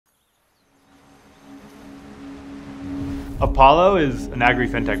Apollo is an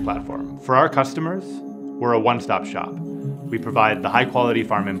agri-fintech platform. For our customers, we're a one-stop shop. We provide the high-quality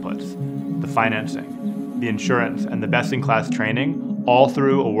farm inputs, the financing, the insurance, and the best-in-class training, all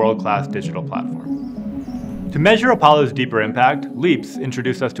through a world-class digital platform. To measure Apollo's deeper impact, Leaps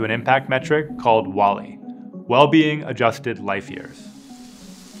introduced us to an impact metric called WALI, Well-Being Adjusted Life Years.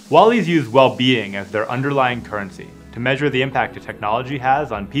 WALIs use well-being as their underlying currency to measure the impact a technology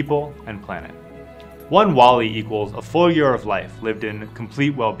has on people and planet. One WALI equals a full year of life lived in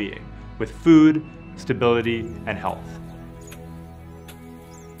complete well-being, with food, stability, and health.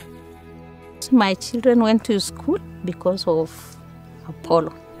 My children went to school because of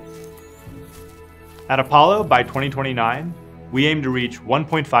Apollo. At Apollo, by 2029, we aim to reach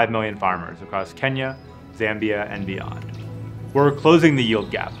 1.5 million farmers across Kenya, Zambia, and beyond. We're closing the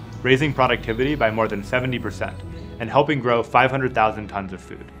yield gap, raising productivity by more than 70%, and helping grow 500,000 tons of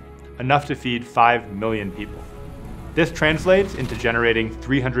food, enough to feed 5 million people. This translates into generating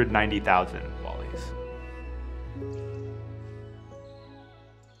 390,000